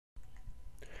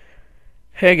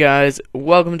Hey guys,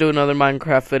 welcome to another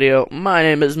Minecraft video. My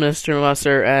name is Mr.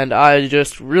 Musser, and I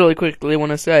just really quickly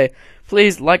want to say,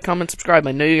 please like, comment, subscribe.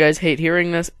 I know you guys hate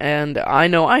hearing this, and I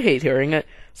know I hate hearing it,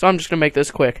 so I'm just going to make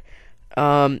this quick.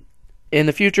 In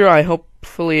the future, I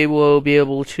hopefully will be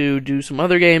able to do some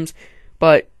other games,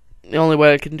 but the only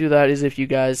way I can do that is if you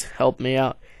guys help me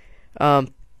out.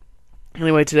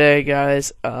 Anyway, today,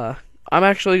 guys, I'm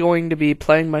actually going to be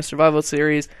playing my survival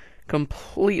series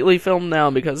completely filmed now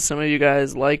because some of you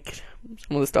guys like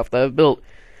some of the stuff that I've built.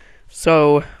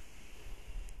 So,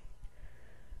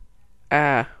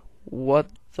 what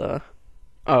the?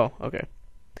 Oh, okay.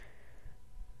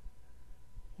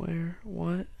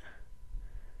 What?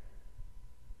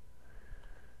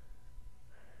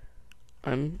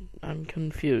 I'm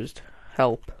confused.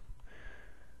 Help.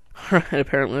 Alright,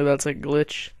 apparently that's a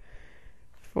glitch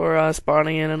for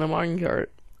spawning in a minecart.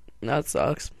 That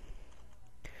sucks.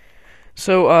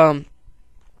 So,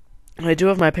 I do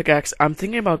have my pickaxe. I'm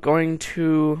thinking about going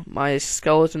to my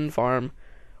skeleton farm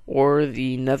or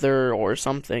the nether or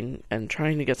something and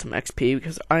trying to get some XP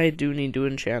because I do need to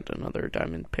enchant another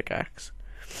diamond pickaxe.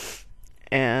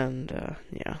 And,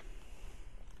 yeah.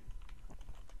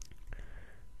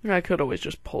 And I could always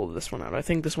just pull this one out. I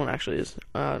think this one actually is,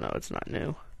 no, it's not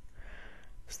new.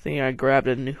 I was thinking I grabbed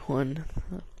a new one.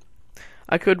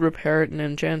 I could repair it and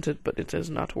enchant it, but it is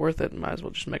not worth it. Might as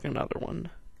well just make another one.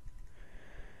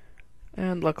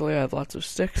 And luckily I have lots of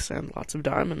sticks and lots of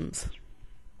diamonds.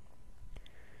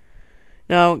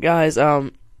 Now, guys, I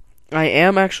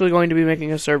am actually going to be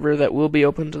making a server that will be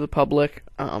open to the public.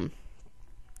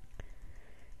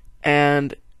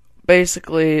 And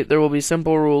basically there will be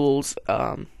simple rules.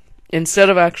 Instead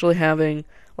of actually having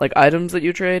like items that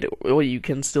you trade, well, you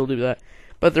can still do that,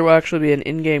 but there will actually be an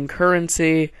in-game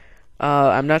currency.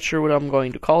 I'm not sure what I'm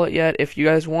going to call it yet. If you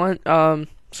guys want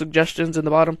suggestions in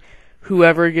the bottom,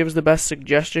 whoever gives the best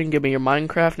suggestion, give me your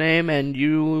Minecraft name, and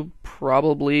you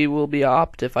probably will be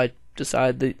opt if I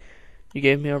decide that you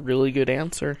gave me a really good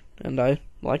answer, and I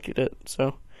liked it.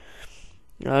 So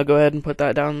go ahead and put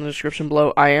that down in the description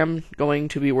below. I am going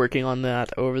to be working on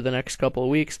that over the next couple of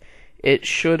weeks. It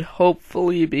should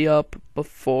hopefully be up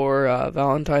before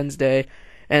Valentine's Day.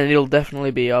 And it'll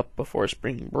definitely be up before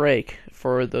spring break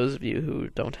for those of you who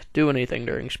don't do anything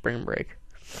during spring break.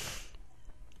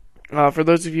 For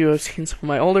those of you who have seen some of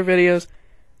my older videos,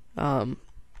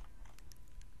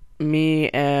 me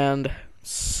and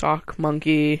Sock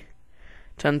Monkey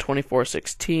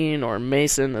 102416, or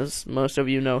Mason as most of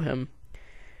you know him,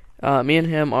 me and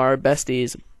him are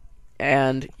besties,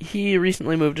 and he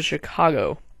recently moved to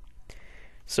Chicago.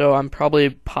 So I'm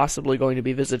possibly going to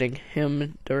be visiting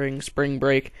him during spring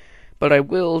break, but I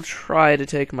will try to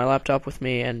take my laptop with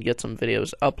me and get some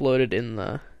videos uploaded in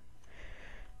the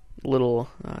little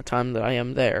time that I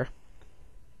am there.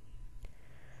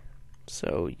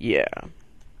 So yeah.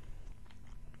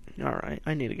 Alright,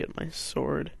 I need to get my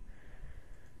sword.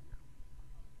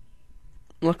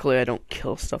 Luckily I don't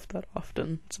kill stuff that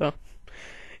often, so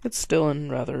it's still in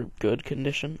rather good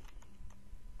condition.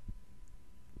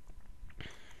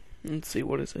 Let's see,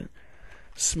 what is it?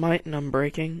 Smite and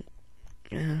Unbreaking.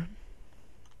 Yeah.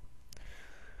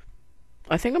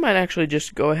 I think I might actually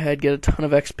just go ahead, get a ton of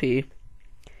XP,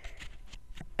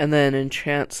 and then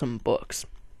enchant some books.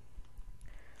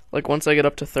 Like, once I get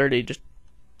up to 30, just,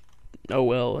 oh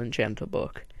well, enchant a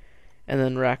book. And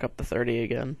then rack up the 30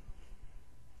 again.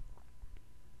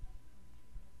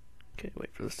 Okay,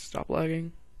 wait for this to stop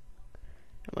lagging.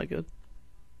 Am I good?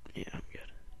 Yeah, I'm good.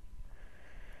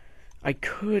 I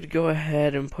could go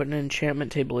ahead and put an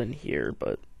enchantment table in here,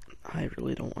 but I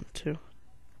really don't want to.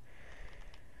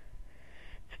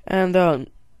 And,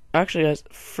 actually, guys,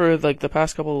 for, like, the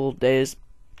past couple of days,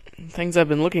 things I've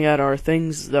been looking at are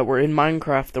things that were in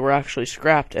Minecraft that were actually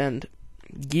scrapped, and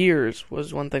gears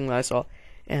was one thing that I saw.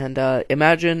 And,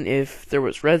 imagine if there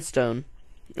was redstone,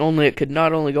 only it could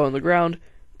not only go on the ground,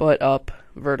 but up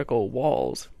vertical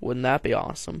walls. Wouldn't that be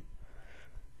awesome?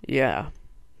 Yeah,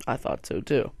 I thought so,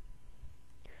 too.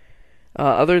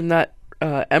 Other than that,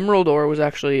 emerald ore was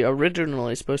actually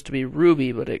originally supposed to be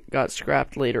ruby, but it got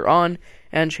scrapped later on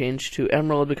and changed to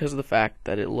emerald because of the fact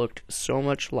that it looked so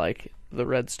much like the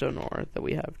redstone ore that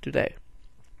we have today.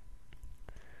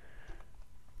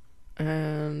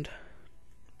 And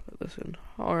put this in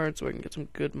hard so I can get some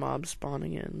good mobs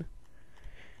spawning in.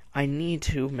 I need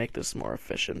to make this more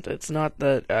efficient. It's not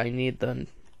that I need the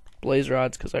blaze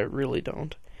rods, because I really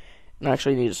don't. And I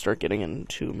actually need to start getting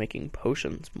into making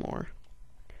potions more,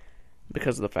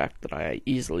 because of the fact that I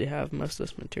easily have most of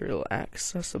this material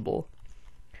accessible.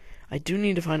 I do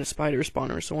need to find a spider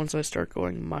spawner, so once I start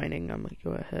going mining, I'm going to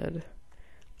go ahead,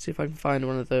 see if I can find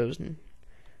one of those and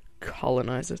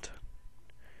colonize it.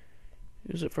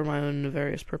 Use it for my own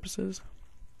various purposes.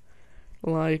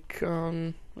 Like,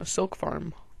 a silk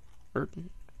farm. Or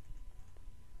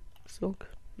silk?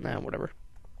 Nah, whatever.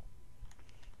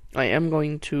 I am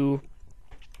going to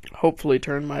hopefully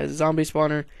turn my zombie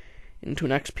spawner into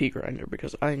an XP grinder,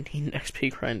 because I need an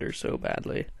XP grinder so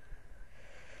badly.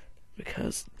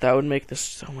 Because that would make this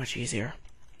so much easier.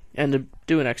 And to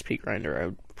do an XP grinder, I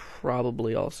would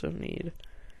probably also need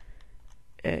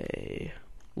a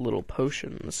little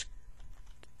potions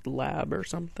lab or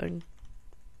something.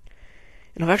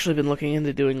 And I've actually been looking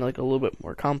into doing like a little bit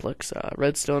more complex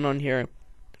redstone on here,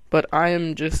 but I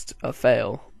am just a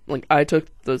fail. Like, I took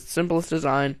the simplest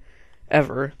design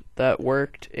ever that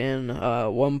worked in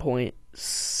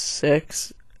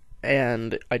 1.6,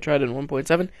 and I tried it in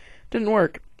 1.7, didn't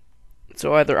work.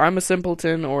 So either I'm a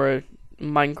simpleton or a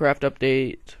Minecraft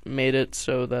update made it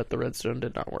so that the redstone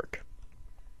did not work.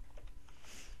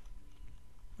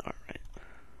 Alright.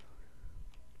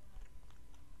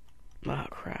 Oh,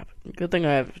 crap. Good thing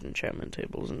I have enchantment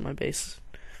tables in my base.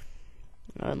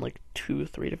 In like 2 or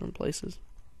 3 different places.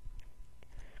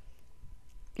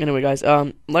 Anyway, guys,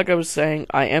 like I was saying,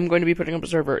 I am going to be putting up a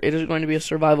server. It is going to be a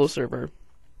survival server.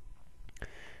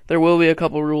 There will be a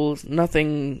couple rules,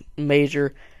 nothing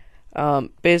major.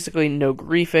 Basically, no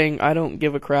griefing. I don't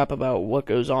give a crap about what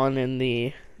goes on in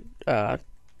the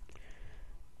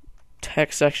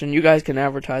text section. You guys can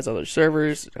advertise other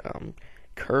servers,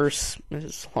 curse,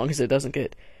 as long as it doesn't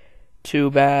get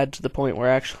too bad to the point where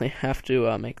I actually have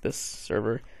to make this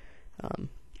server,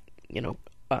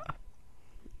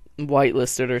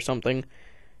 whitelisted or something.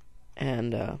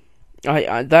 And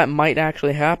I that might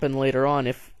actually happen later on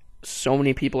if so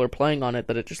many people are playing on it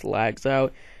that it just lags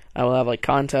out. I will have like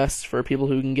contests for people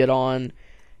who can get on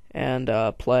and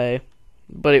play,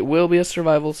 but it will be a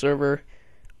survival server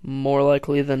more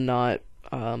likely than not.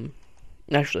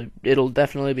 Actually, it'll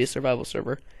definitely be a survival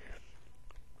server.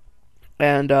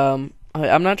 And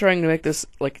I'm not trying to make this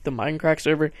like the Minecraft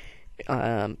server,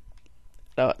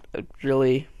 not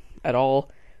really at all.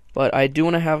 But I do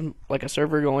want to have like a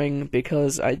server going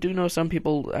because I do know some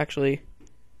people actually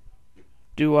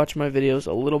do watch my videos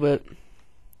a little bit.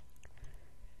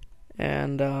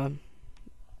 And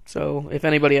so if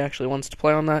anybody actually wants to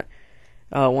play on that,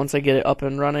 once I get it up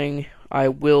and running, I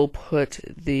will put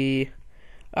the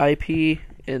IP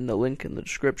in the link in the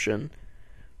description,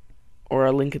 or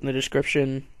a link in the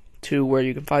description to where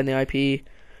you can find the IP,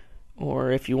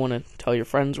 or if you want to tell your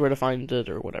friends where to find it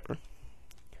or whatever.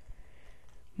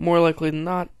 More likely than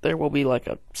not, there will be like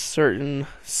a certain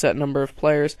set number of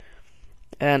players.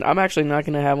 And I'm actually not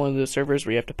going to have one of those servers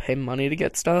where you have to pay money to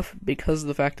get stuff, because of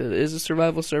the fact that it is a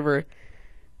survival server.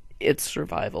 It's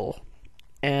survival.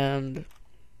 And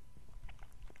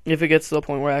if it gets to the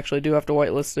point where I actually do have to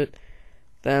whitelist it,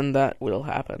 then that will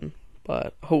happen.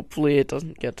 But hopefully it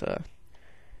doesn't get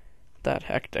that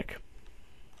hectic.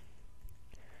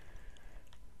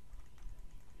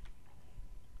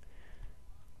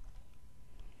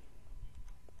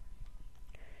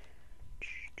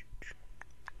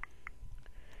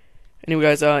 Anyway,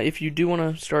 guys, if you do want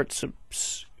to start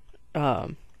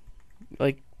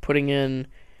like putting in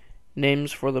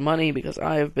names for the money, because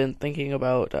I have been thinking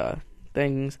about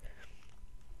things,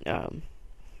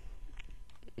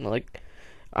 like,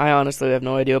 I honestly have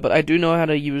no idea, but I do know how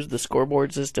to use the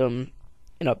scoreboard system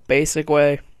in a basic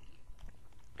way,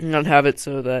 and have it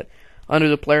so that under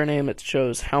the player name it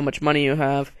shows how much money you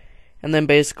have, and then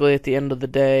basically at the end of the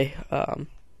day,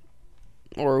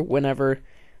 or whenever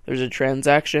there's a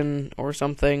transaction or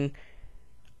something,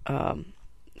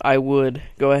 I would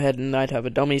go ahead and I'd have a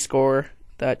dummy score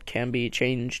that can be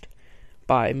changed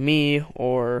by me,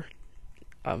 or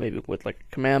maybe with like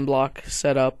a command block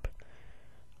set up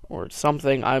or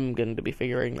something. I'm going to be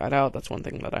figuring that out. That's one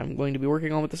thing that I'm going to be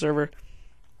working on with the server.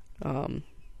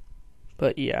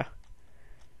 But yeah.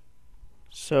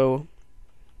 So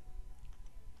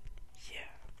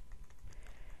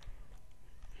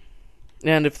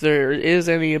and if there is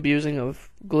any abusing of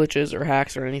glitches or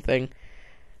hacks or anything,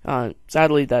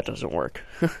 sadly that doesn't work.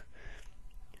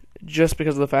 Just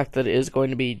because of the fact that it is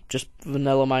going to be just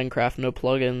vanilla Minecraft, no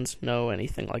plugins, no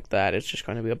anything like that. It's just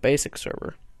going to be a basic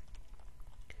server.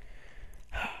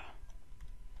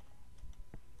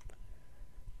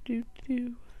 Do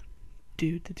do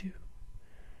do do do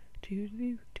do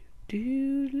do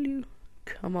do do.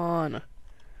 Come on,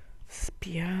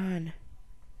 Spion.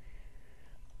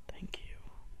 Thank you.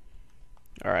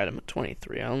 Alright, I'm at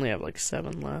 23. I only have like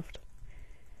 7 left.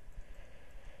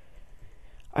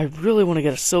 I really want to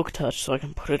get a silk touch so I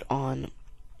can put it on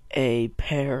a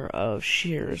pair of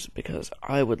shears, because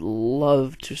I would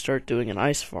love to start doing an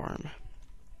ice farm.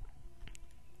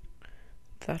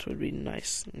 That would be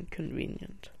nice and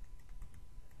convenient.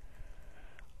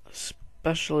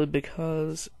 Especially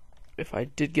because if I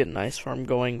did get an ice farm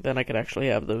going, then I could actually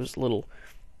have those little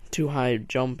 2-high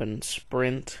jump and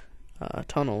sprint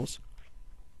tunnels.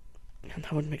 And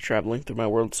that would make traveling through my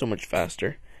world so much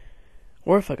faster.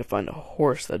 Or if I could find a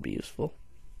horse, that'd be useful.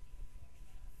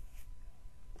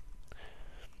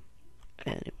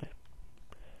 Anyway.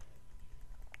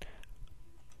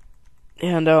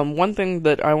 And one thing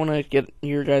that I want to get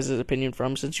your guys' opinion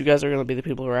from, since you guys are going to be the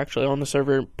people who are actually on the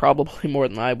server, probably more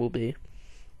than I will be.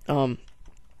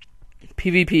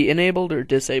 PvP enabled or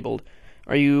disabled?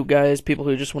 Are you guys people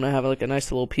who just want to have like a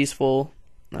nice little peaceful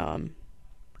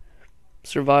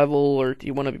survival, or do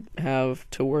you want to have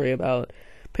to worry about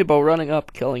people running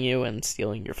up, killing you, and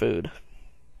stealing your food?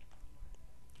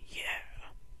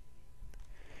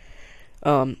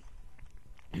 Yeah.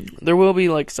 There will be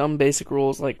like some basic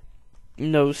rules, like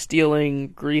no stealing,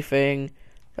 griefing,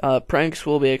 pranks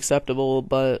will be acceptable,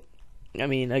 but I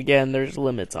mean, again, there's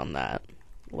limits on that.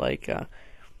 Like,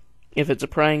 if it's a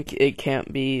prank, it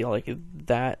can't be like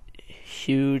that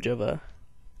huge of a,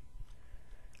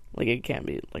 like, it can't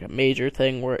be like a major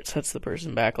thing where it sets the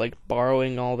person back, like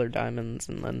borrowing all their diamonds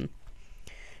and then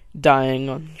dying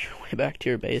on your way back to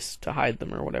your base to hide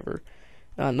them or whatever.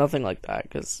 Nothing like that,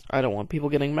 because I don't want people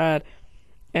getting mad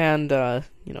and,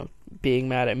 being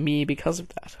mad at me because of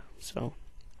that. So,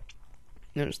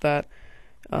 there's that.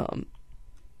 And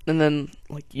then,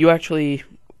 like, you actually,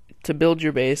 to build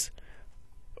your base,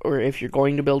 or if you're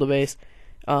going to build a base,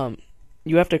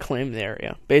 you have to claim the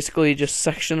area. Basically, just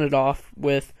section it off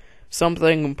with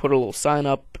something and put a little sign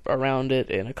up around it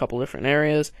in a couple different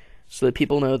areas so that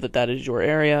people know that that is your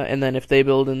area, and then if they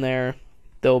build in there,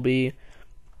 they'll be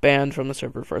banned from the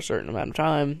server for a certain amount of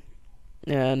time,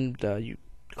 and you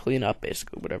clean up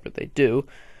basically whatever they do.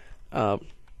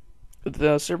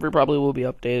 The server probably will be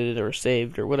updated or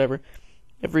saved or whatever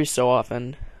every so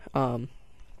often.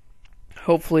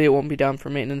 Hopefully it won't be down for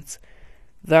maintenance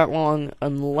that long,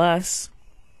 unless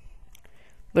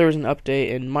there was an update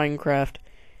in Minecraft,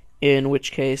 in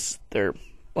which case they're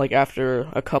like after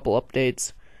a couple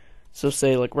updates. So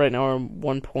say like right now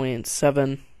we're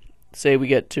 1.7, say we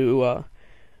get to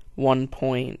 1.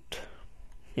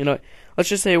 Let's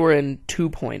just say we're in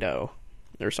 2.0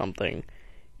 or something,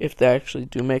 if they actually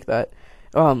do make that.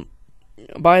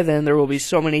 By then there will be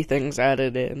so many things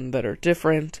added in that are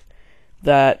different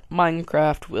that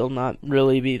Minecraft will not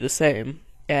really be the same,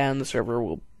 and the server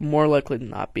will more likely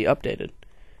not be updated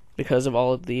because of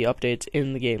all of the updates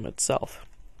in the game itself.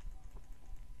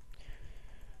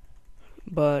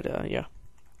 But yeah,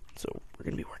 so we're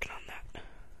gonna be working on that.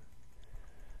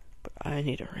 But I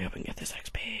need to hurry up and get this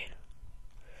XP.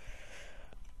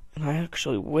 And I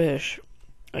actually wish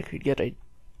I could get a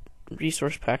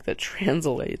resource pack that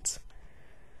translates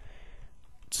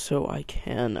so I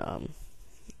can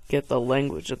get the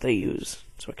language that they use,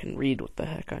 so I can read what the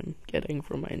heck I'm getting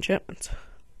from my enchantments.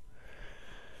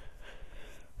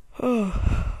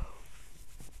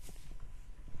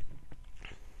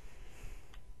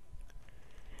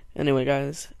 Anyway,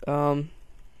 guys,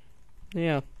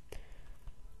 yeah,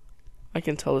 I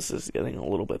can tell this is getting a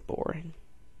little bit boring.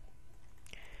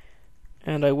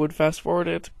 And I would fast forward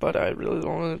it, but I really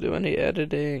don't want to do any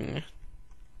editing,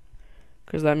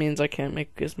 because that means I can't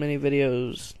make as many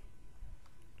videos.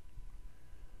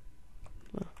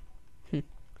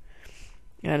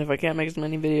 And if I can't make as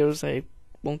many videos, I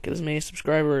won't get as many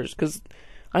subscribers, because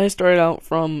I started out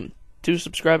from 2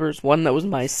 subscribers, one that was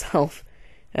myself,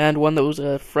 and one that was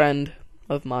a friend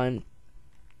of mine,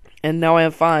 and now I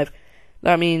have 5.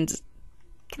 That means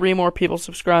 3 more people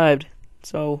subscribed,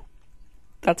 so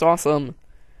that's awesome.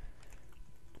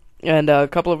 And a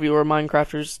couple of you are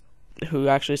Minecrafters who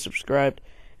actually subscribed,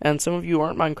 and some of you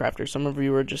aren't Minecrafters. Some of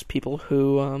you are just people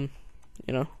who,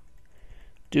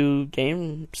 do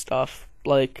game stuff.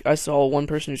 Like, I saw one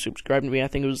person who subscribed to me, I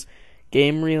think it was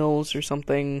Game Reels or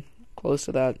something close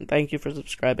to that. Thank you for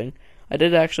subscribing. I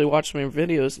did actually watch some of your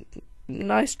videos.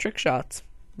 Nice trick shots.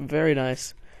 Very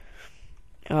nice.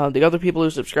 The other people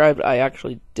who subscribed, I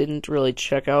actually didn't really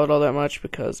check out all that much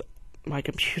because my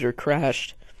computer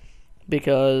crashed,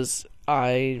 because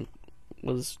I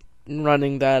was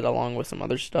running that along with some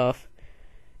other stuff,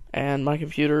 and my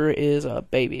computer is a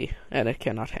baby, and it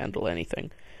cannot handle anything.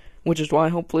 Which is why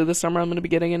hopefully this summer I'm going to be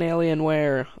getting an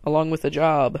Alienware, along with a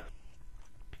job.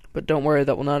 But don't worry,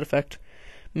 that will not affect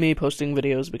me posting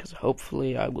videos, because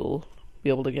hopefully I will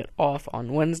be able to get off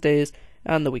on Wednesdays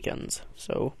and the weekends.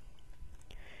 So,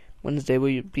 Wednesday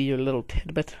will be your little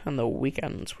tidbit, and the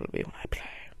weekends will be when I play.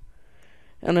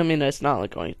 And I mean, it's not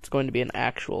like it's going to be an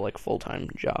actual, like, full-time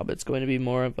job. It's going to be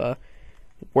more of a,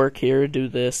 work here, do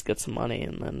this, get some money,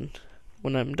 and then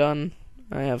when I'm done,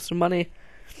 I have some money.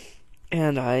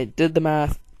 And I did the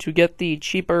math to get the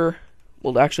cheaper,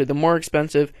 well, actually the more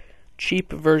expensive,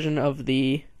 cheap version of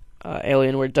the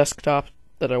Alienware desktop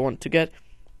that I want to get.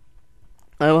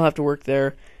 I will have to work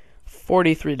there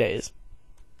 43 days.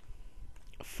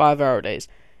 5-hour days.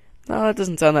 Now, that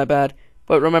doesn't sound that bad,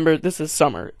 but remember, this is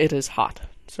summer. It is hot,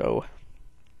 so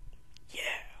yeah.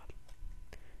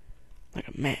 Like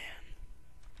a man.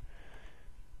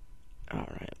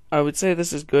 Alright. I would say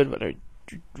this is good, but I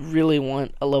really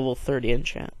want a level 30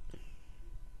 enchant.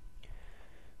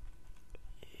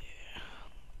 Yeah.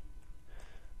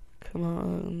 Come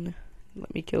on.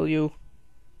 Let me kill you.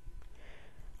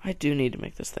 I do need to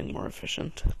make this thing more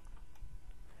efficient.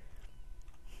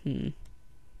 I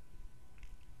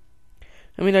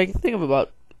mean, I can think of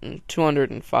about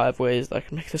 205 ways that I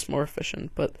can make this more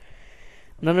efficient, but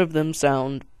none of them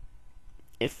sound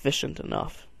efficient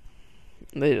enough.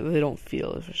 They don't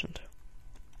feel efficient.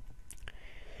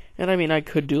 And I mean, I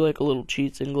could do like a little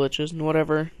cheats and glitches and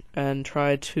whatever, and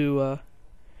try to,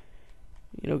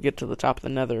 get to the top of the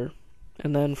nether,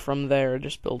 and then from there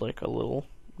just build like a little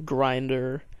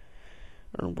grinder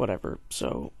or whatever.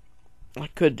 So I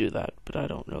could do that, but I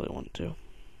don't really want to.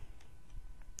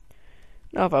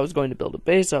 Now, if I was going to build a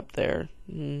base up there,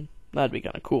 that'd be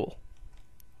kind of cool.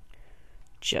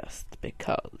 Just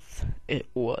because it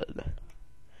would.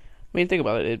 I mean, think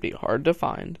about it, it'd be hard to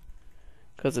find,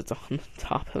 because it's on the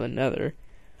top of the nether.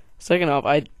 Second off,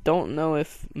 I don't know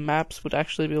if maps would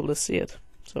actually be able to see it.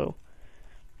 So,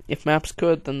 if maps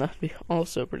could, then that'd be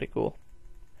also pretty cool.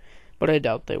 But I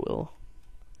doubt they will.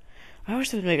 I wish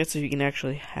they'd make it so you can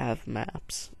actually have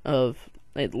maps of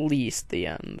at least the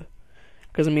end.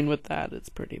 Because, I mean, with that, it's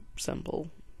pretty simple.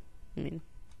 I mean,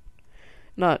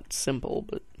 not simple,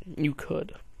 but you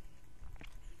could.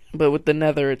 But with the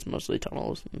nether, it's mostly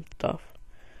tunnels and stuff.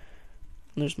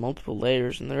 And there's multiple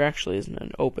layers, and there actually isn't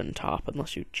an open top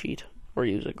unless you cheat or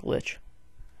use a glitch.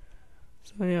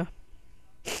 So, yeah.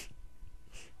 It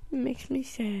makes me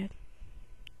sad.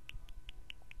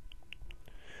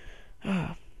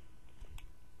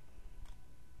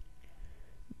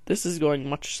 This is going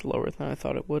much slower than I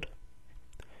thought it would.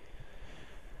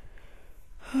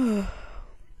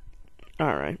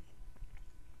 Alright.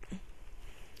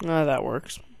 That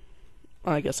works.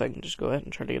 I guess I can just go ahead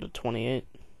and try to get a 28.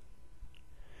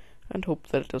 And hope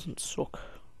that it doesn't suck.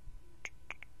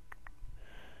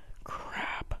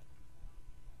 Crap.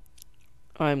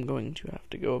 I'm going to have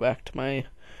to go back to my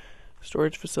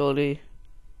storage facility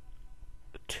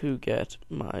to get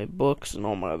my books and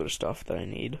all my other stuff that I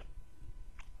need.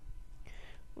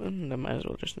 And I might as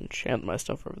well just enchant my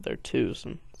stuff over there too,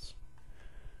 since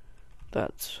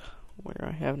that's where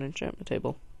I have an enchantment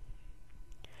table.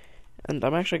 And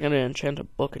I'm actually going to enchant a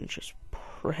book and just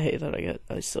pray that I get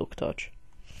a Silk Touch.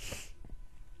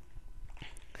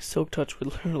 Silk Touch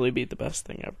would literally be the best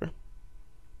thing ever.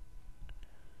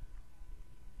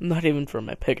 Not even for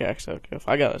my pickaxe. If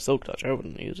I got a Silk Touch, I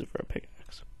wouldn't use it for a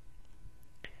pickaxe.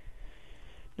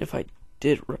 If I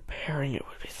did, repairing it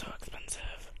would be so expensive.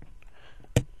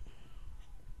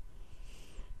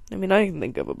 I mean, I can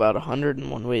think of about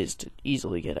 101 ways to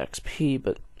easily get XP,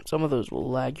 but some of those will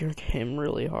lag your game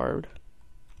really hard.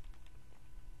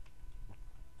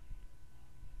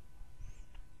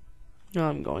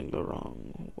 I'm going the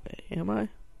wrong way, am I?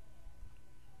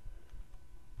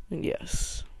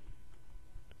 Yes.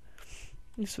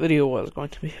 This video was going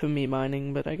to be of me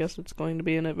mining, but I guess it's going to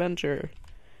be an adventure.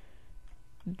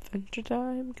 Adventure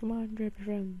time? Come on, grab your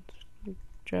friends.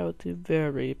 Travel to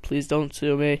very. Please don't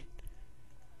sue me.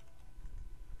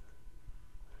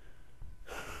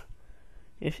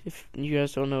 If you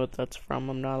guys don't know what that's from,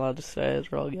 I'm not allowed to say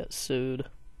it or I'll get sued.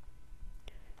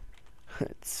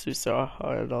 It's so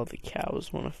hard, all the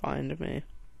cows want to find me.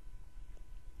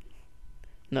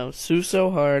 No, sue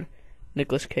so hard,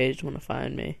 Nicolas Cage want to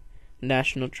find me.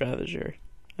 National treasure.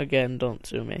 Again, don't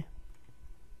sue me.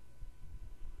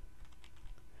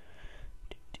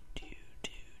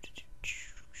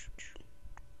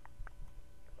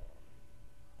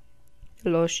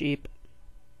 Hello, sheep.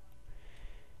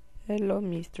 Hello,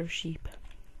 Mr. Sheep.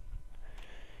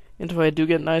 And if I do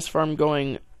get an ice farm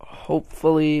going,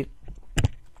 hopefully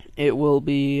it will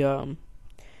be, whoa,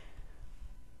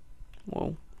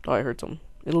 I heard something.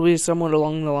 It'll be somewhat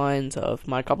along the lines of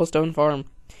my cobblestone farm,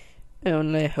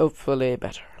 only hopefully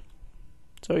better.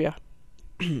 So, yeah.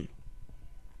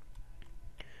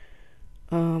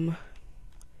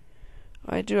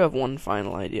 I do have one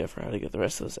final idea for how to get the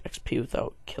rest of this XP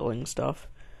without killing stuff.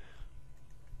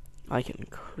 I can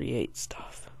create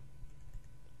stuff.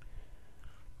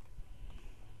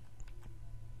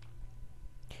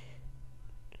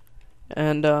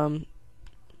 And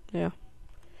yeah,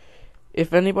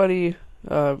 if anybody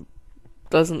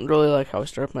doesn't really like how I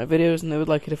start up my videos, and they would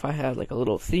like it if I had like a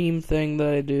little theme thing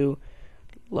that I do,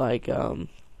 like an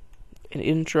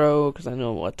intro, because I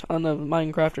know a ton of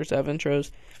Minecrafters have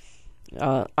intros.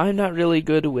 I'm not really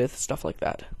good with stuff like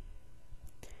that,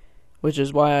 which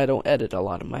is why I don't edit a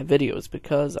lot of my videos,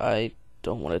 because I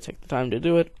don't want to take the time to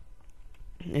do it.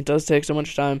 It does take so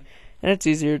much time, and it's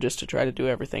easier just to try to do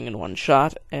everything in one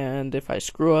shot, and if I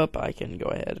screw up, I can go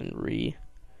ahead and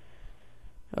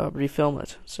refilm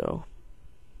it. So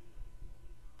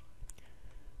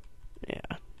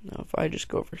yeah, now if I just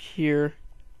go over here,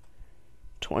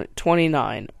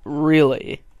 29,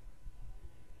 really?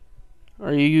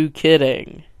 Are you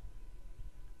kidding?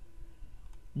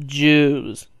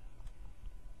 Jews.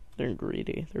 They're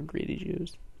greedy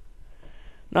Jews.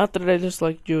 Not that I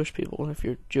dislike Jewish people. If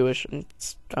you're Jewish,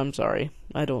 I'm sorry.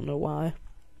 I don't know why.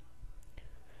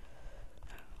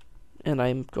 And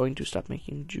I'm going to stop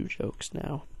making Jew jokes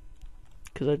now,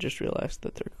 because I just realized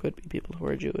that there could be people who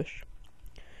are Jewish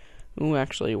who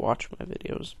actually watch my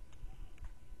videos.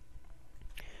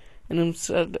 And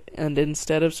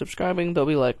instead of subscribing, they'll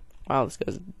be like, wow, this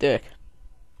guy's a dick.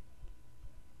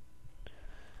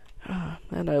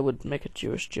 And I would make a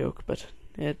Jewish joke, but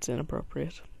it's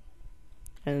inappropriate.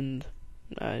 And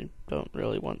I don't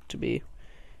really want to be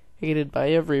hated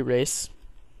by every race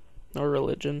or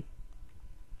religion.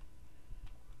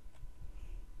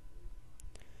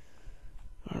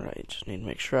 Alright, just need to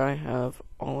make sure I have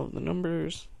all of the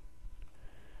numbers.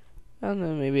 And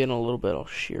then maybe in a little bit I'll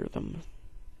shear them.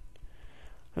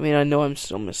 I mean, I know I'm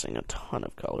still missing a ton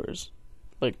of colors,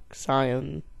 like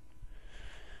cyan,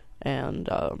 and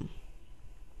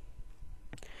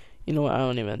you know what? I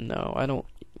don't even know. I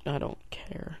don't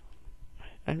care.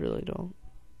 I really don't.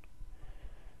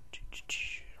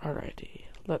 Alrighty,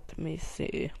 let me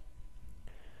see.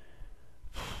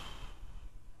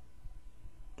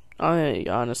 I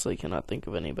honestly cannot think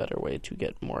of any better way to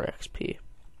get more XP.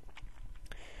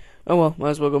 Oh well, might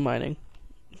as well go mining.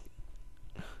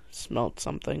 Smelt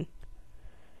something.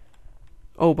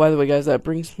 Oh, by the way, guys, that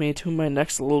brings me to my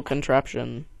next little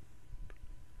contraption,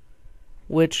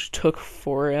 which took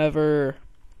forever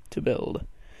to build.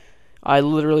 I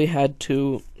literally had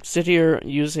to sit here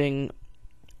using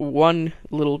one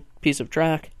little piece of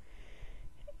track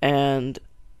and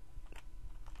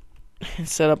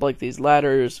set up like these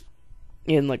ladders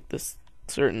in like this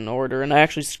certain order, and I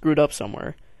actually screwed up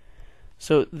somewhere.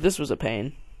 So this was a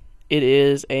pain. It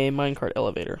is a minecart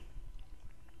elevator.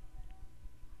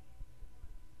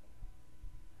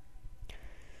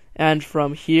 And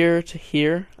from here to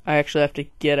here, I actually have to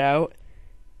get out,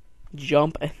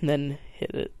 jump, and then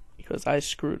hit it, because I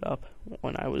screwed up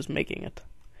when I was making it.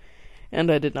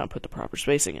 And I did not put the proper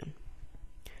spacing in.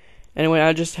 Anyway,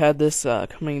 I just had this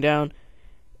coming down,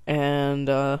 and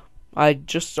I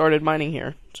just started mining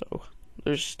here, so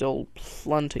there's still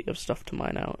plenty of stuff to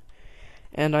mine out.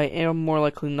 And I am more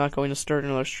likely not going to start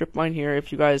another strip mine here.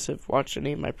 If you guys have watched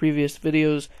any of my previous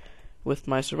videos with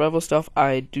my survival stuff,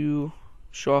 I do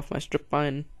show off my strip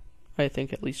mine, I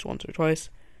think at least once or twice.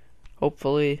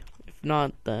 Hopefully. If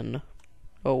not, then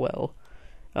oh well.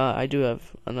 I do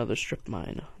have another strip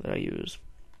mine that I use.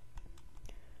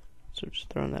 So just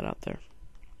throwing that out there.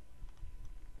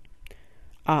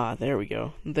 Ah, there we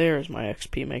go. There's my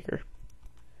XP maker.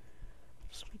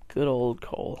 Some good old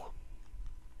coal.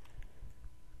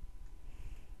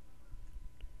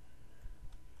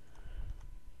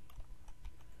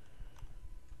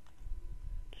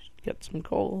 Get some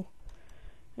coal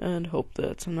and hope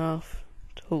that's enough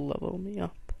to level me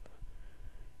up.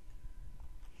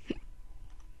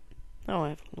 Oh, I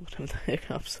have a little bit of the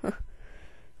hiccups.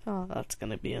 Oh, that's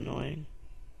gonna be annoying.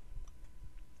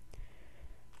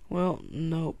 Well,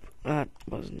 nope, that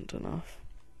wasn't enough.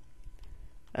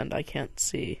 And I can't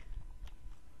see.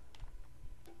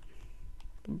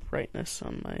 The brightness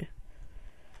on my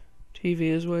TV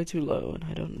is way too low, and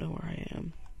I don't know where I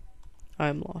am.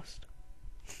 I'm lost.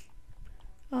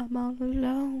 I'm all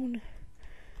alone.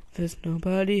 There's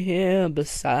nobody here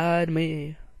beside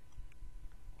me.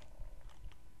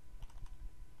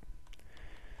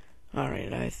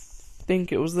 Alright, I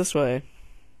think it was this way.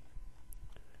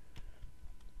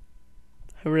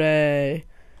 Hooray.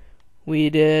 We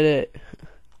did it.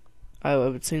 I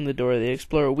would sing the Dora the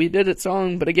Explorer "We Did It"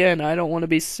 song, but again, I don't want to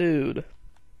be sued.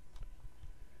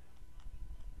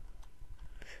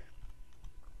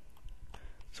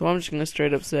 So I'm just going to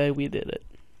straight up say we did it.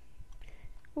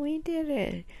 We did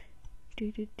it. Do,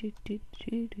 do, do, do,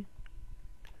 do, do.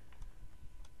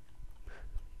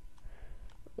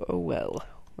 Oh well,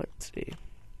 let's see.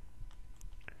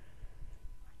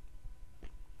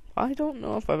 I don't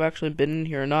know if I've actually been in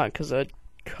here or not, because a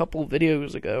couple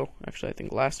videos ago, actually I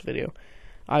think last video,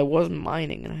 I was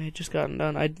mining and I had just gotten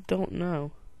done. I don't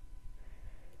know.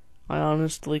 I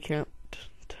honestly can't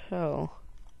tell.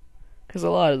 Because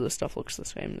a lot of this stuff looks the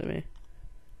same to me.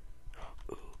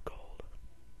 Ooh, gold.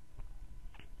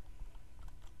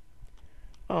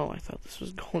 Oh, I thought this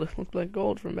was gold. It looked like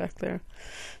gold from back there.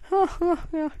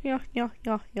 Yeah.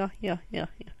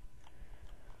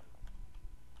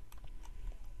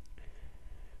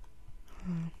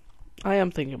 I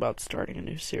am thinking about starting a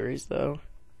new series, though.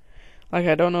 Like,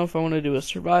 I don't know if I want to do a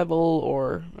survival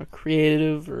or a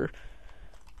creative or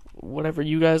whatever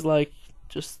you guys like.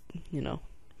 Just,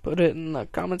 put it in the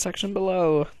comment section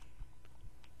below.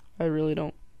 I really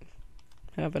don't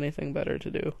have anything better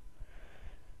to do.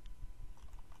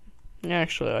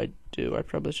 Actually, I do. I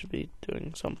probably should be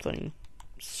doing something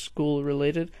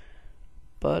school-related,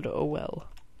 but oh well.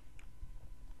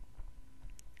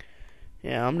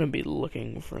 Yeah, I'm gonna be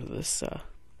looking for this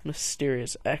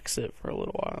mysterious exit for a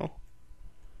little while.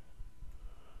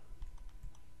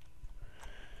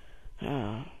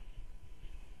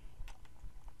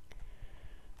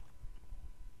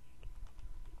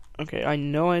 Okay, I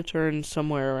know I turned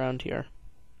somewhere around here.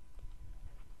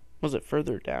 Was it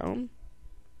further down?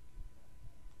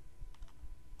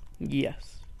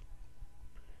 Yes.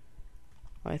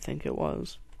 I think it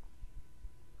was.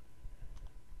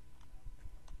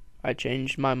 I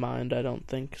changed my mind, I don't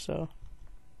think so.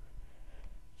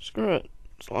 Screw it.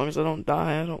 As long as I don't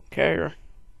die, I don't care.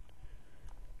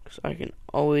 Because I can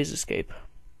always escape.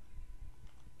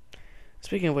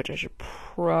 Speaking of which, I should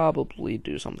probably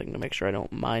do something to make sure I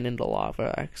don't mine into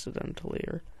lava accidentally,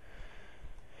 or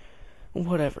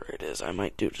whatever it is I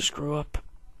might do to screw up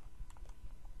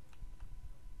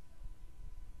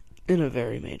in a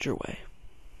very major way.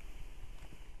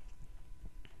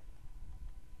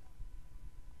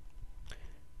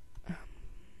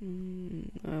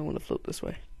 I want to float this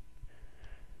way.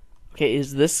 Okay,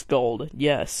 is this gold?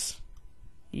 Yes.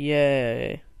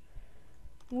 Yay.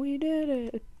 We did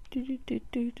it.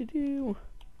 Do.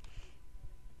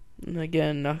 And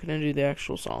again, not gonna do the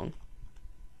actual song.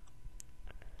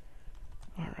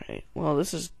 Alright, well,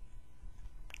 this is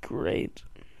great.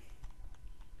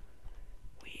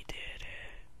 We did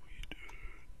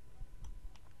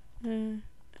it.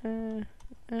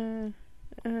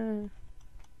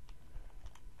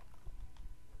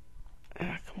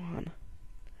 Come on.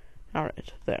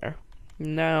 Alright, there.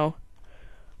 Now,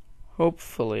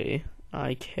 hopefully,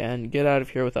 I can get out of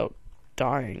here without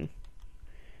dying.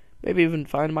 Maybe even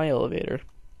find my elevator.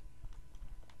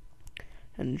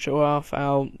 And show off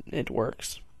how it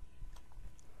works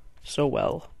so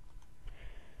well.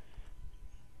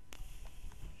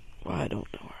 Well, I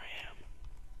don't know where I am.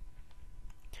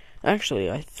 Actually,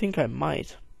 I think I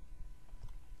might.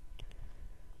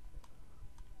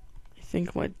 I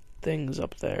think my thing's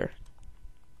up there.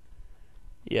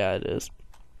 Yeah, it is.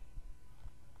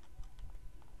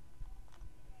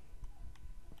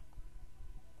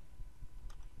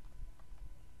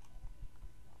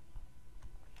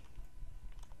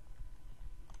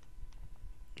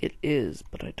 It is,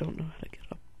 but I don't know how to get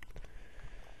up.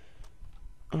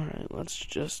 Alright, let's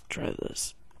just try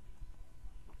this.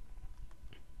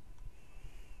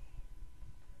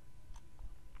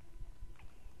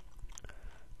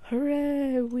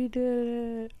 Hooray, we did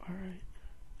it! Alright.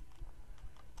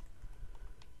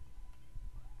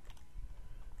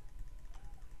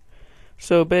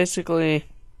 So basically,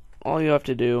 all you have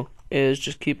to do is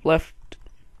just keep right.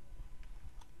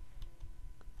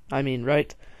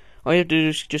 All you have to do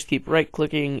is just keep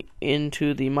right-clicking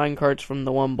into the minecarts from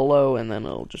the one below, and then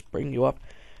it'll just bring you up.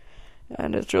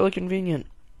 And it's really convenient.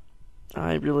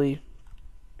 I really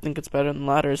think it's better than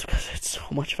ladders because it's so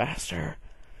much faster.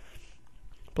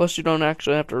 Plus, you don't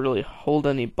actually have to really hold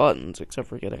any buttons except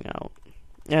for getting out.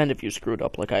 And if you screwed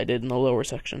up like I did in the lower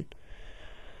section.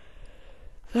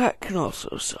 That can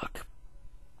also suck.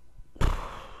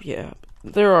 Yeah,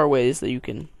 there are ways that you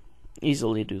can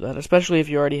easily do that, especially if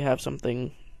you already have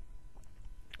something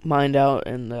mined out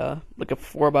in like a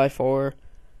 4x4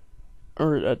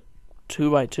 or a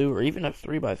 2x2 or even a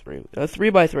 3x3. A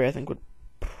 3x3 I think would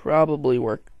probably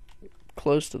work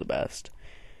close to the best.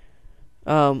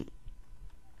 Now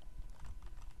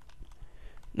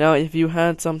if you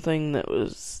had something that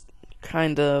was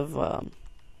kind of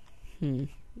I'm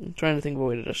trying to think of a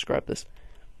way to describe this.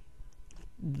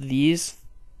 These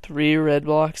 3 red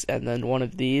blocks and then one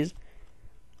of these,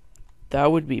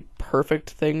 that would be perfect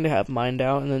thing to have mined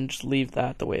out, and then just leave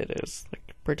that the way it is.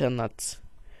 Like pretend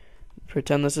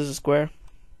this is a square,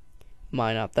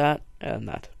 mine out that, and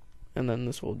then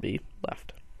this will be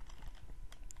left.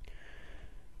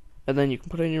 and then you can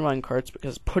put in your mine carts,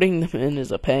 because putting them in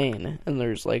is a pain, and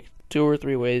there's like 2 or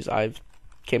 3 ways I've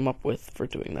came up with for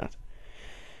doing that.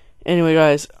 Anyway,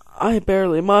 guys, I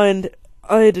barely mined.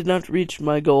 I did not reach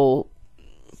my goal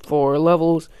for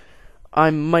levels. I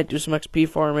might do some XP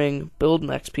farming, build an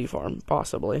XP farm,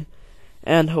 possibly,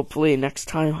 and hopefully next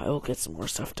time I will get some more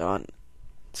stuff done.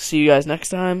 See you guys next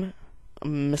time.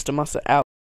 Mr. Musa out.